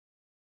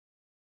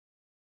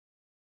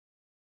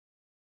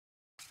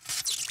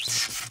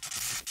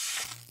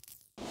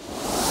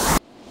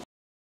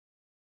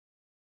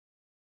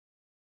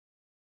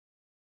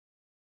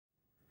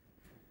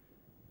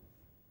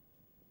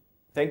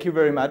Thank you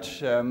very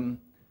much.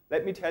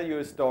 Let me tell you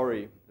a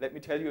story. Let me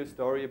tell you a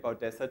story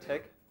about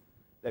DESERTEC.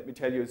 Let me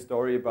tell you a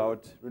story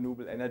about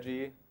renewable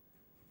energy.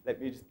 Let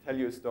me tell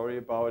you a story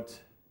about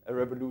a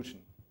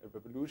revolution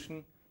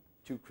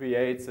to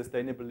create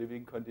sustainable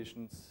living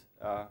conditions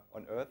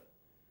on Earth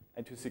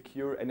and to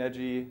secure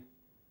energy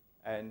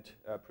and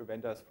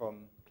prevent us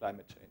from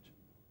climate change.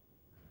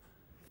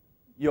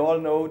 You all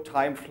know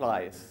time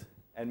flies,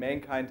 and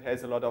mankind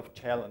has a lot of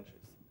challenges.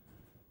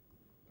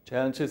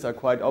 Challenges are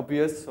quite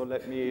obvious, so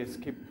let me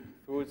skip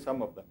through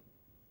some of them.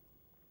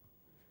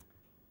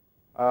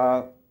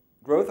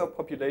 Growth of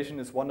population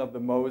is one of the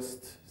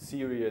most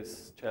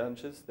serious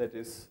challenges that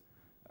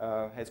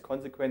has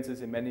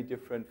consequences in many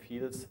different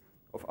fields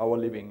of our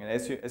living. And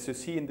as you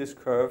see in this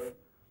curve,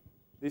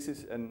 this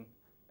is an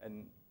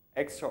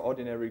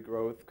extraordinary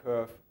growth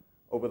curve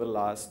over the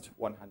last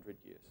 100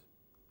 years.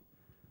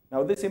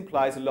 Now, this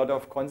implies a lot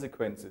of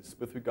consequences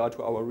with regard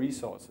to our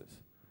resources.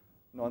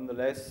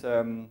 Nonetheless,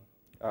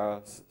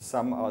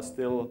 some are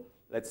still,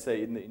 let's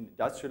say, in the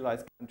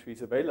industrialized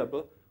countries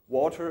available.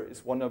 Water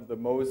is one of the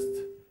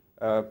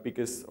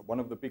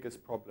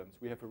biggest problems.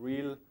 We have a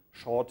real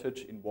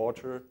shortage in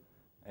water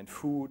and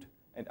food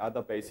and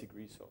other basic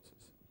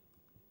resources.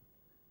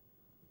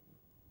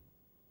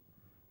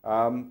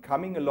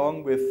 Coming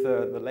along with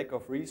the lack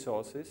of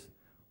resources,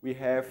 we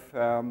have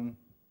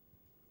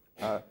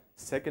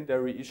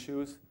secondary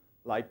issues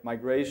like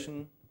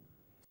migration,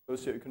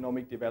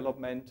 socioeconomic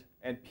development,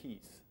 and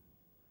peace.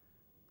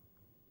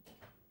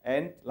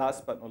 And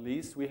last but not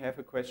least, we have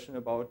a question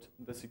about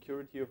the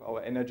security of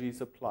our energy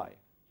supply.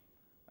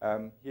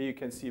 Here you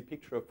can see a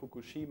picture of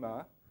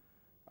Fukushima,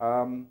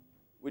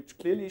 which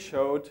clearly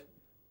showed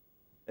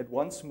that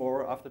once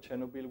more, after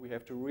Chernobyl, we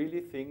have to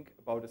really think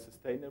about a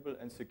sustainable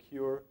and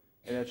secure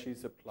energy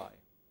supply.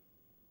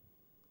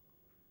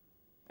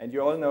 And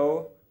you all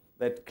know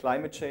that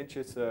climate change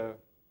is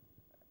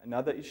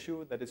another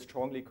issue that is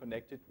strongly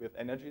connected with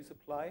energy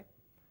supply.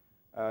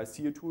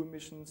 CO2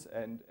 emissions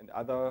and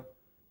other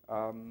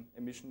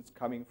emissions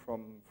coming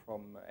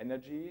from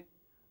energy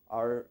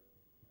are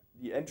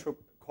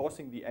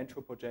causing the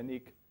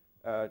anthropogenic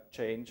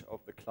change of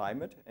the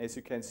climate. As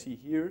you can see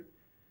here,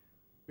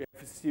 we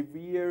have a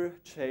severe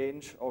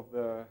change of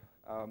the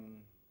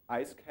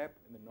ice cap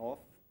in the North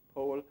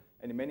Pole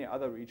and in many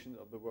other regions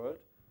of the world,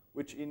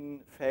 which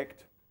in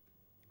fact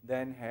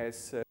then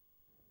has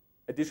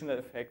additional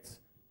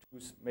effects to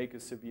make a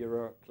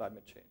severer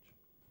climate change.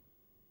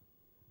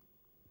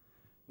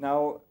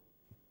 Now,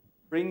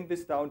 bring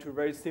this down to a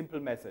very simple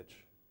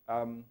message.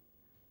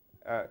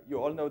 You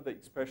all know the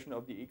expression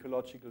of the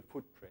ecological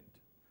footprint.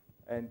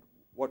 And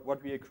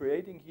what we are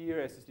creating here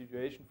as a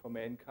situation for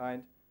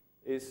mankind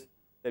is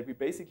that we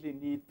basically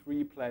need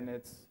 3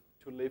 planets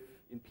to live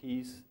in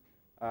peace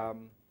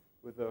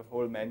with the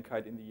whole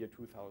mankind in the year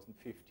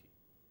 2050.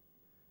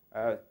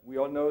 We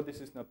all know this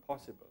is not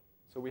possible.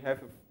 So we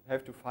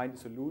have to find a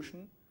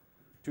solution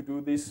to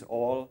do this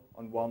all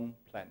on one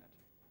planet.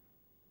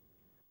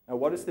 Now,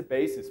 what is the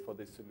basis for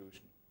this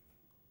solution?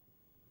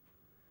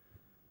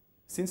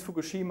 Since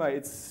Fukushima,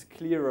 it's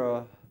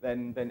clearer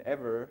than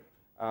ever,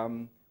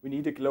 we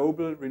need a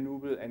global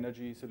renewable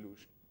energy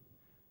solution.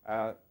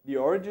 The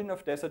origin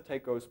of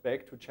DESERTEC goes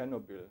back to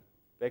Chernobyl,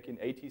 back in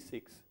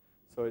 '86.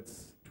 So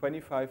it's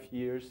 25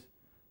 years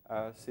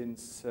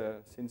since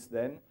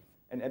then.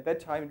 And at that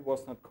time, it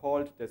was not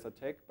called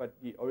DESERTEC, but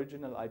the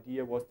original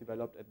idea was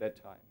developed at that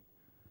time.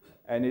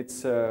 And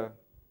it's a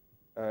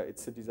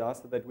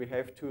disaster that we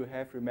have to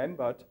have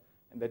remembered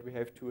and that we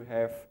have to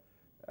have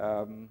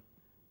an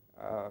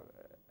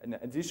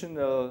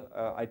additional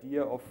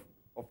idea of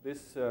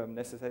this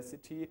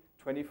necessity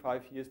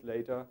 25 years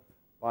later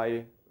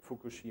by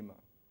Fukushima.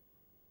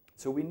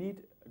 So we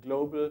need a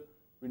global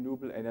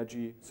renewable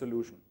energy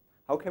solution.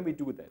 How can we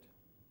do that?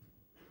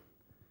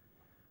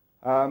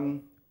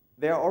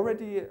 There are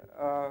already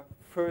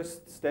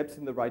first steps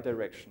in the right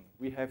direction.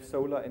 We have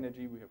solar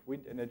energy, we have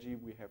wind energy,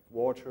 we have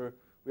water,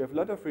 we have a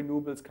lot of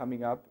renewables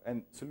coming up,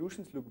 and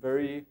solutions look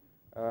very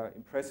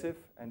impressive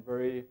and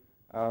very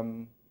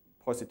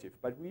positive,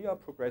 but we are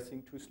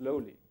progressing too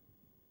slowly.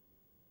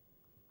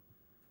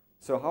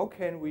 So how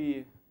can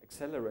we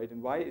accelerate,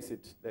 and why is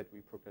it that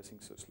we're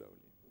progressing so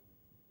slowly?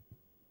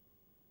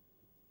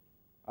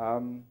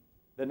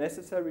 The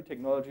necessary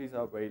technologies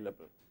are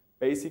available.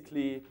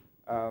 Basically,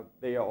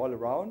 they are all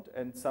around,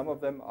 and some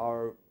of them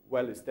are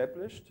well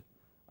established.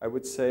 I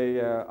would say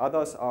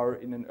others are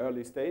in an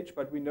early stage,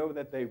 but we know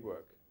that they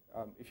work.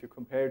 If you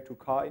compare it to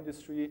car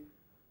industry,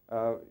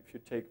 if you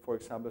take, for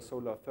example,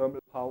 solar thermal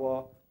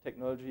power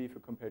technology, if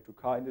you compare it to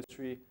car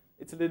industry,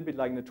 it's a little bit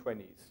like in the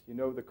 20s. You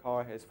know, the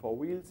car has 4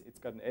 wheels, it's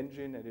got an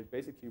engine, and it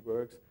basically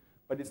works,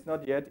 but it's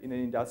not yet in an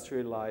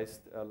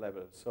industrialized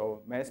level.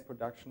 So mass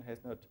production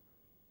has not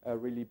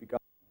really begun,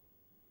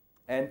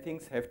 and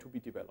things have to be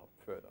developed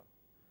further.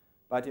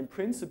 But in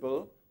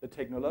principle, the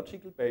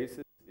technological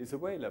basis is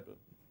available.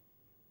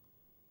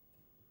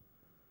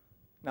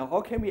 Now,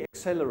 how can we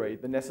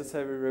accelerate the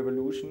necessary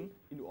revolution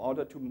in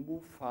order to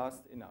move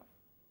fast enough?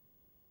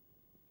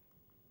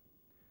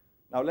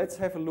 Now let's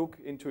have a look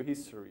into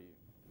history.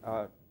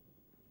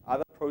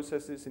 Other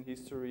processes in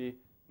history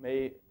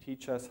may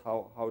teach us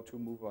how to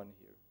move on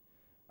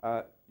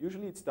here.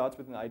 Usually it starts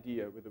with an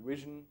idea, with a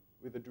vision,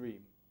 with a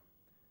dream.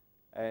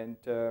 And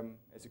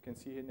as you can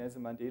see here,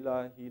 Nelson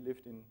Mandela, he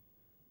lived in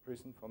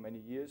prison for many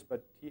years,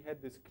 but he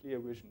had this clear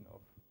vision of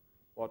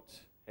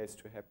what has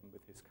to happen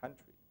with his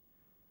country.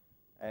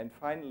 And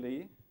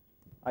finally,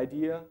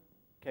 idea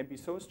can be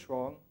so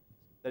strong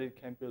that it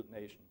can build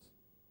nations,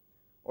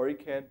 or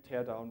it can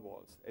tear down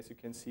walls, as you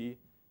can see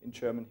in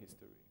German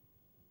history.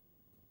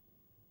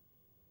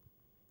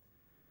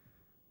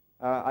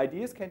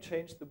 Ideas can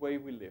change the way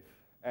we live.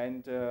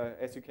 And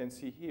as you can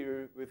see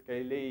here with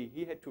Galilei,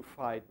 he had to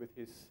fight with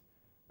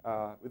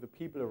the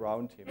people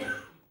around him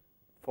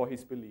for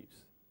his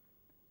beliefs.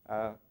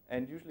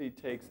 And usually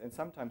it takes, and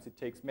sometimes it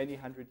takes many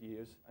hundred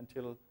years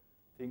until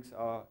things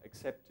are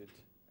accepted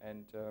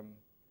and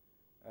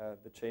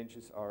the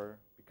changes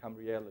become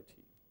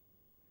reality.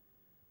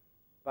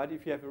 But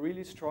if you have a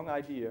really strong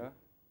idea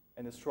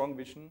and a strong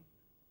vision,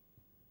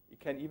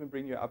 it can even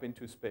bring you up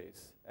into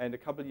space. And a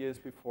couple of years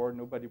before,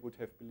 nobody would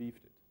have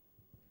believed it.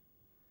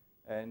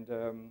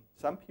 And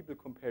some people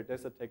compare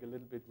DESERTEC a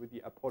little bit with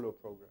the Apollo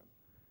program.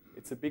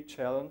 It's a big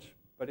challenge,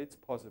 but it's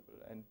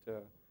possible. And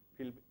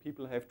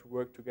people have to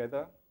work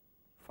together,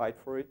 fight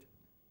for it,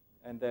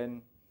 and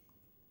then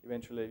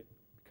eventually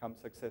become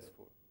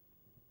successful.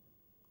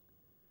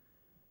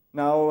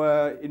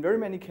 Now, in very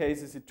many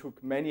cases, it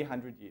took many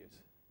hundred years.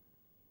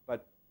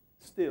 But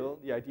still,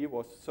 the idea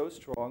was so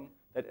strong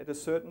that at a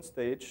certain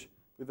stage,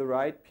 with the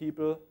right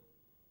people,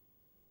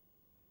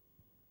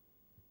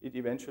 it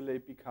eventually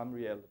became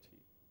reality.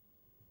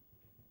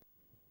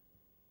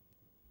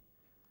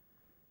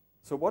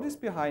 So what is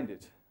behind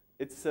it?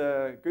 It's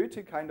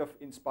Goethe kind of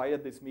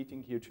inspired this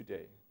meeting here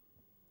today.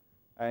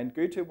 And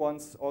Goethe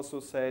once also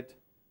said,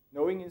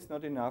 knowing is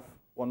not enough,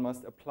 one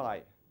must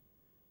apply.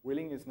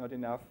 Willing is not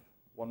enough,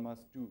 one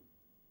must do.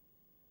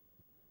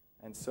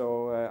 And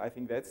so I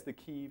think that's the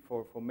key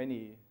for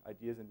many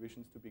ideas and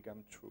visions to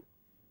become true.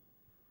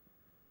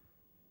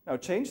 Now,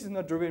 change is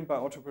not driven by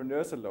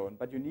entrepreneurs alone,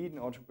 but you need an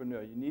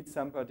entrepreneur. You need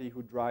somebody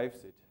who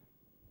drives it.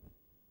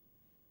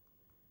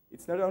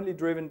 It's not only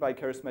driven by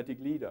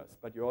charismatic leaders,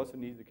 but you also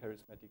need a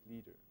charismatic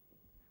leader.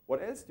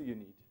 What else do you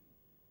need?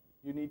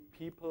 You need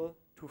people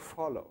to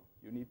follow.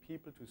 You need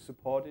people to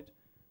support it,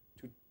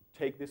 to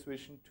take this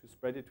vision, to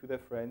spread it to their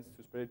friends,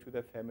 to spread it to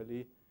their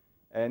family,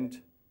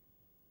 and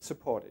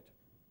support it.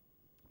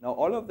 Now,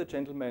 all of the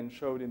gentlemen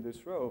showed in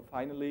this row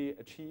finally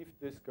achieved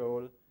this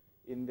goal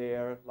in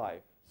their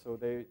life. So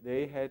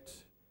they had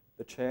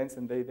the chance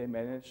and they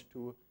managed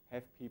to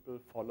have people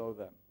follow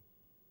them.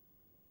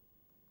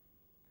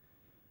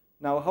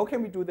 Now, how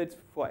can we do that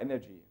for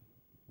energy?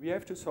 We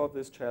have to solve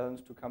this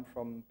challenge to come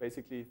from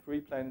basically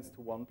 3 planets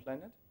to 1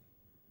 planet.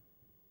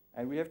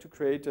 And we have to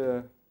create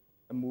a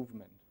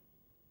movement.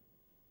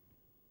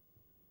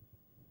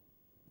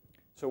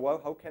 So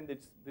how can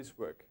this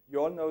work?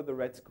 You all know the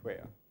red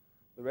square.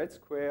 The red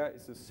square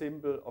is a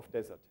symbol of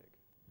DESERTEC.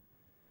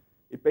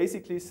 It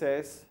basically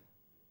says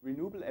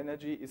renewable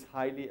energy is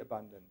highly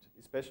abundant,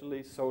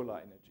 especially solar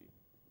energy.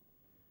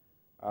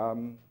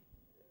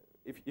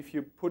 If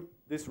you put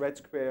this red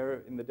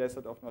square in the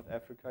desert of North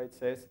Africa, it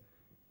says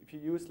if you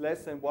use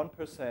less than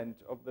 1%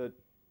 of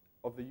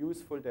the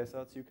useful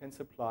deserts, you can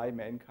supply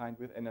mankind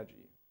with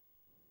energy.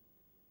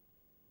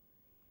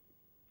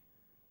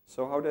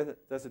 So how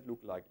does it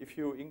look like? If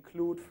you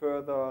include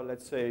further,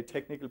 let's say,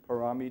 technical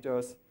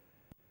parameters,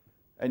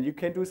 and you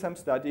can do some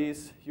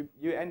studies,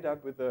 you end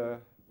up with a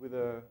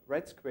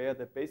red square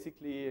that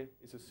basically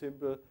is a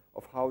symbol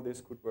of how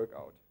this could work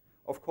out.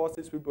 Of course,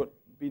 this will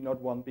be not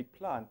one big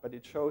plant, but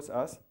it shows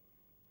us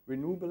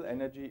renewable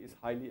energy is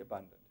highly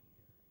abundant.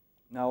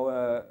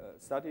 Now,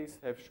 studies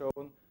have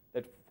shown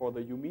that for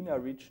the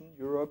EUMENA region,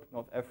 Europe,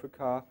 North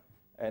Africa,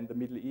 and the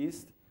Middle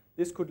East,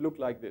 this could look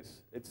like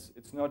this.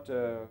 It's not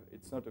a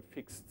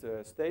fixed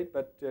state,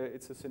 but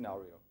it's a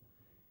scenario.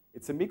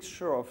 It's a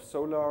mixture of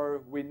solar,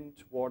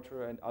 wind,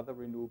 water, and other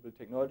renewable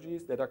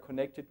technologies that are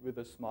connected with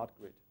a smart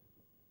grid.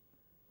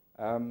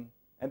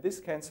 And this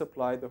can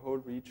supply the whole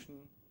region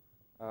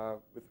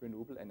with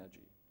renewable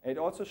energy. And it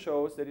also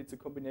shows that it's a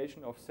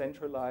combination of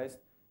centralized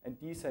and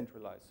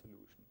decentralized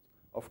solutions,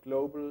 of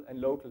global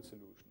and local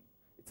solutions.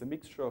 It's a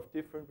mixture of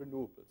different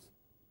renewables.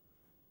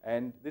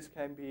 And this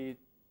can be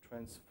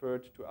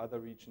transferred to other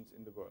regions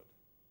in the world.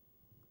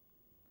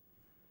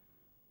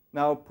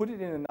 Now, put it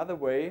in another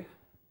way,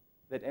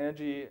 that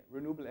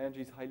renewable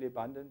energy is highly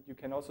abundant. You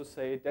can also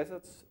say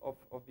deserts of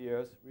the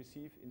Earth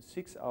receive in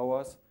 6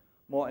 hours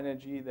more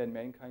energy than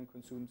mankind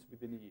consumes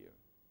within a year.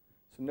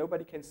 So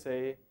nobody can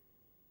say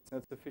it's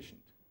not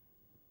sufficient.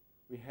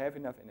 We have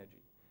enough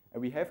energy.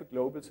 And we have a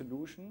global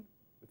solution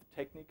with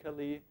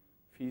technically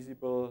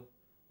feasible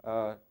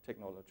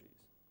technologies.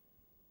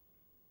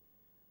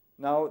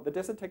 Now, the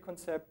DESERTEC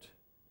concept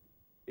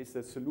is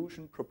a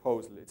solution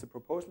proposal. It's a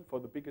proposal for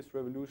the biggest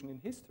revolution in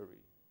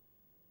history.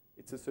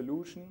 It's a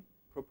solution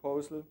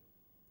proposal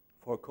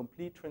for a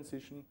complete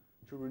transition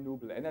to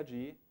renewable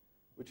energy,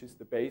 which is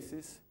the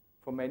basis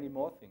for many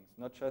more things,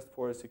 not just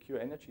for a secure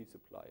energy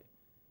supply.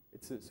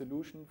 It's a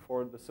solution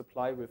for the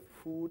supply with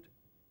food,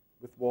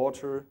 with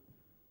water.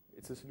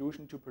 It's a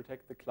solution to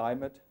protect the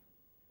climate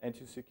and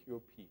to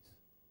secure peace.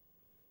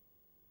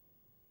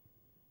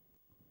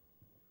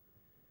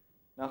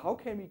 Now, how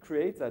can we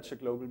create such a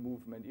global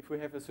movement if we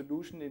have a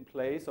solution in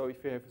place or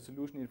if we have a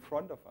solution in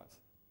front of us?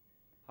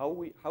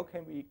 How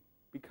can we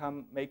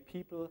make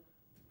people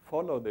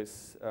follow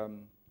this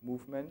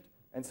movement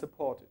and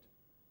support it?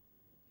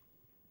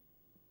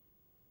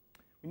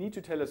 We need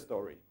to tell a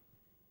story.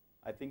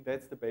 I think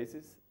that's the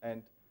basis,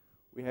 and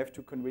we have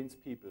to convince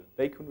people.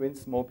 They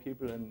convince more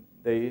people, and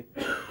they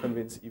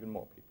convince even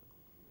more people.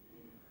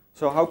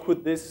 So how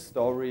could this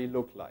story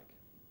look like?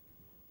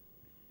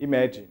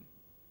 Imagine.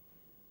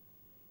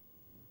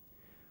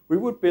 We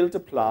would build a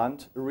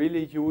plant, a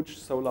really huge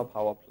solar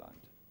power plant.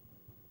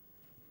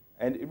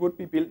 And it would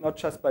be built not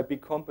just by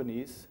big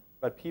companies,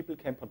 but people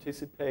can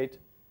participate,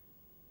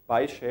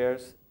 buy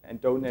shares, and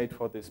donate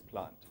for this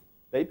plant.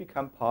 They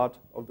become part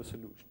of the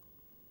solution.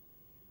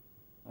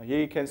 Now here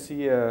you can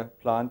see a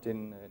plant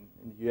in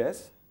the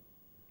US.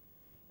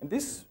 And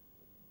this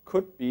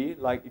could be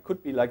like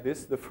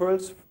this, the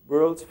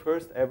world's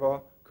first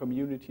ever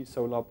community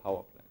solar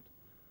power plant.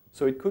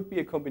 So it could be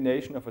a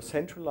combination of a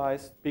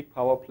centralized big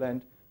power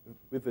plant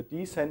with a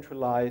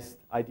decentralized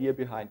idea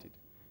behind it.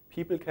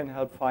 People can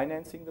help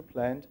financing the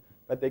plant,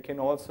 but they can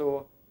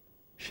also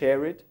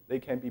share it, they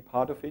can be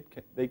part of it,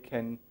 they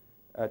can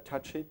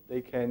touch it,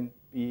 they can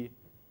be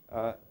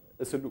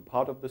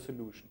part of the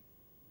solution.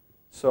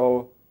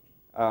 So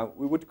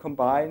we would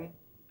combine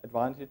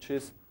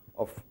advantages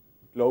of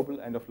global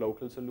and of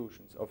local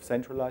solutions, of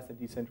centralized and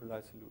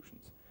decentralized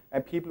solutions.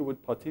 And people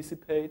would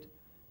participate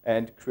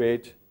and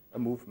create a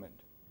movement.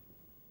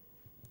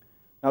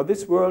 Now,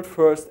 this world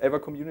first ever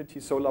community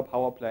solar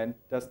power plant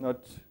does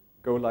not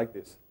go like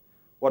this.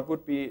 What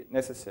would be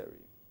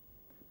necessary?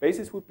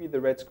 Basis would be the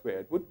red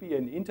square. It would be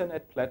an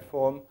internet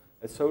platform,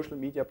 a social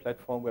media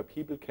platform where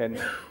people can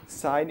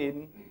sign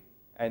in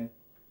and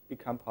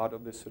become part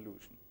of the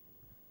solution.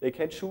 They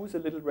can choose a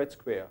little red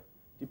square,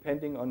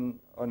 depending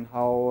on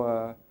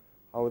how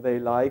they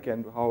like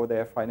and how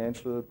their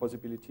financial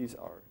possibilities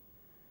are.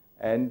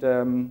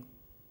 And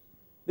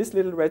this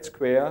little red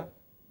square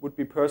would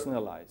be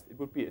personalized. It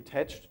would be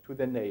attached to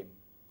their name.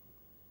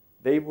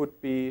 They would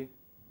be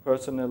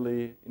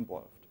personally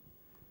involved.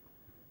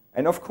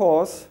 And of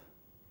course,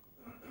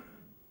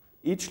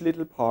 each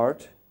little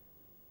part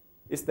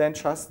is then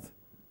just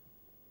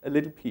a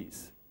little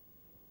piece.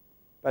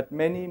 But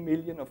many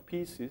million of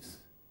pieces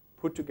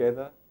put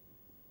together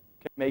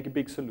can make a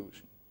big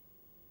solution.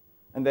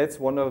 And that's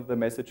one of the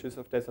messages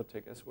of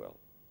DESERTEC as well.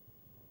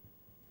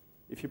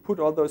 If you put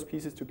all those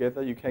pieces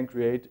together, you can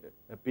create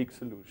a big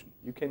solution.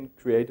 You can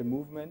create a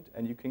movement,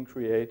 and you can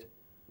create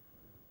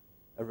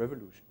a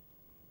revolution.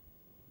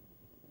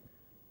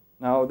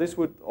 Now, this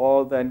would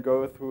all then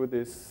go through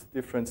these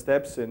different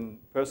steps in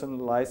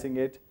personalizing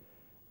it.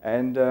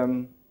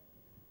 And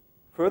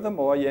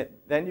furthermore,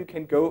 then you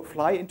can go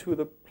fly into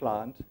the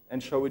plant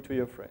and show it to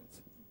your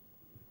friends.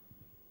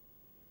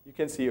 You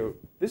can see, oh,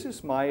 this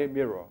is my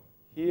mirror.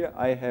 Here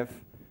I have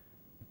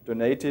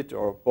donated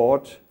or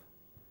bought.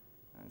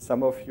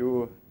 Some of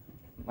you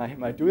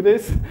might do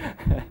this.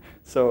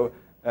 So,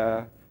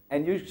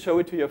 and you show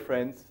it to your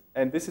friends,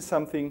 and this is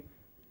something,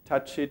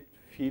 touch it,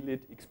 feel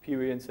it,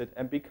 experience it,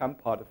 and become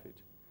part of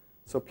it.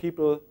 So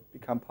people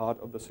become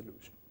part of the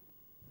solution.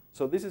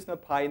 So this is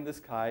not pie in the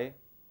sky.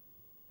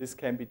 This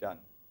can be done.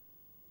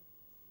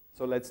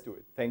 So let's do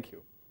it. Thank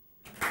you.